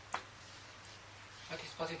What is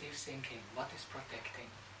positive thinking? What is protecting?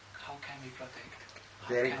 How can we protect?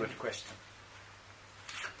 Very good question.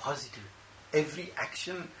 Positive. Every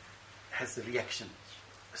action has a reaction,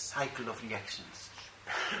 a cycle of reactions.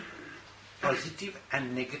 Positive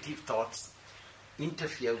and negative thoughts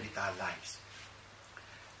interfere with our lives.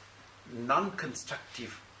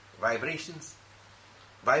 Non-constructive vibrations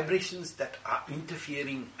that are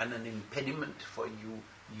interfering and an impediment for you,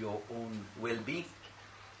 your own well-being,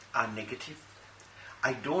 are negative.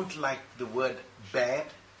 I don't like the word bad.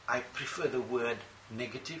 I prefer the word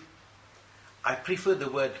negative. I prefer the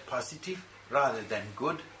word positive rather than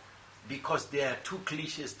good, because there are two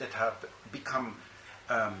cliches that have become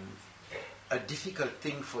a difficult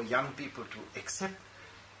thing for young people to accept,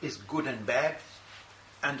 is good and bad.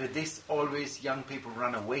 And this always young people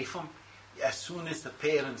run away from. As soon as the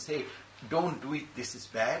parents say, don't do it, this is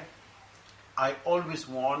bad. I always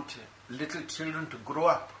want little children to grow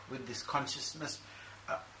up with this consciousness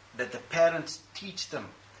that the parents teach them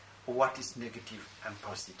what is negative and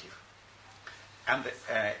positive. And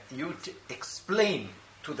you explain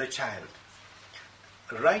to the child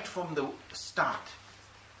right from the start,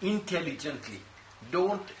 intelligently.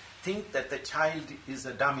 Don't think that the child is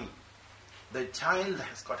a dummy. The child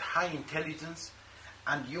has got high intelligence,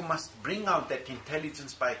 and you must bring out that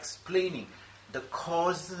intelligence by explaining the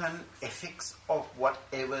causes and effects of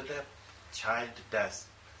whatever the child does.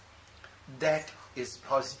 That is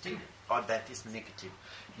positive or that is negative.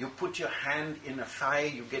 You put your hand in a fire,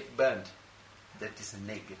 you get burnt. That is a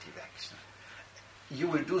negative action. You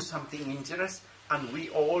will do something injurious, and we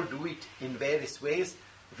all do it in various ways.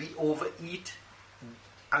 We overeat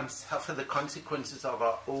and suffer the consequences of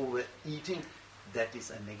our overeating. That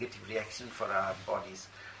is a negative reaction for our bodies.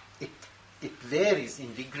 It varies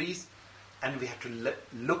in degrees, and we have to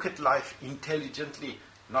look at life intelligently,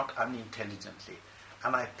 not unintelligently.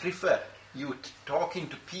 And I prefer you talking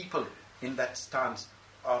to people in that stance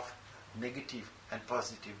of negative and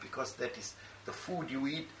positive, because that is the food you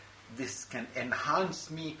eat. This can enhance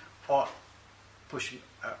me or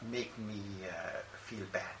make me feel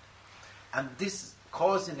bad. And this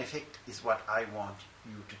cause and effect is what I want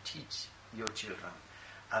you to teach your children.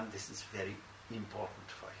 And this is very important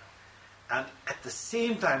for you. And at the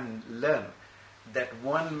same time, learn that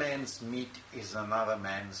one man's meat is another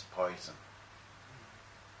man's poison.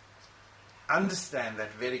 Understand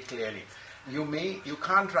that very clearly. You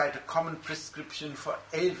can't write a common prescription for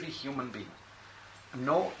every human being.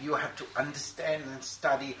 No, you have to understand and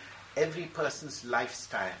study every person's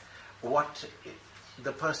lifestyle, what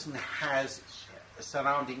the person has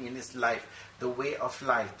surrounding in his life, the way of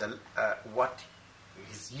life, what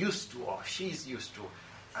he's used to or she's used to.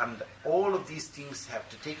 And all of these things have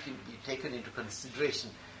to be taken into consideration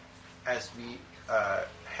as we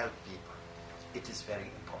help people. It is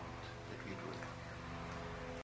very important.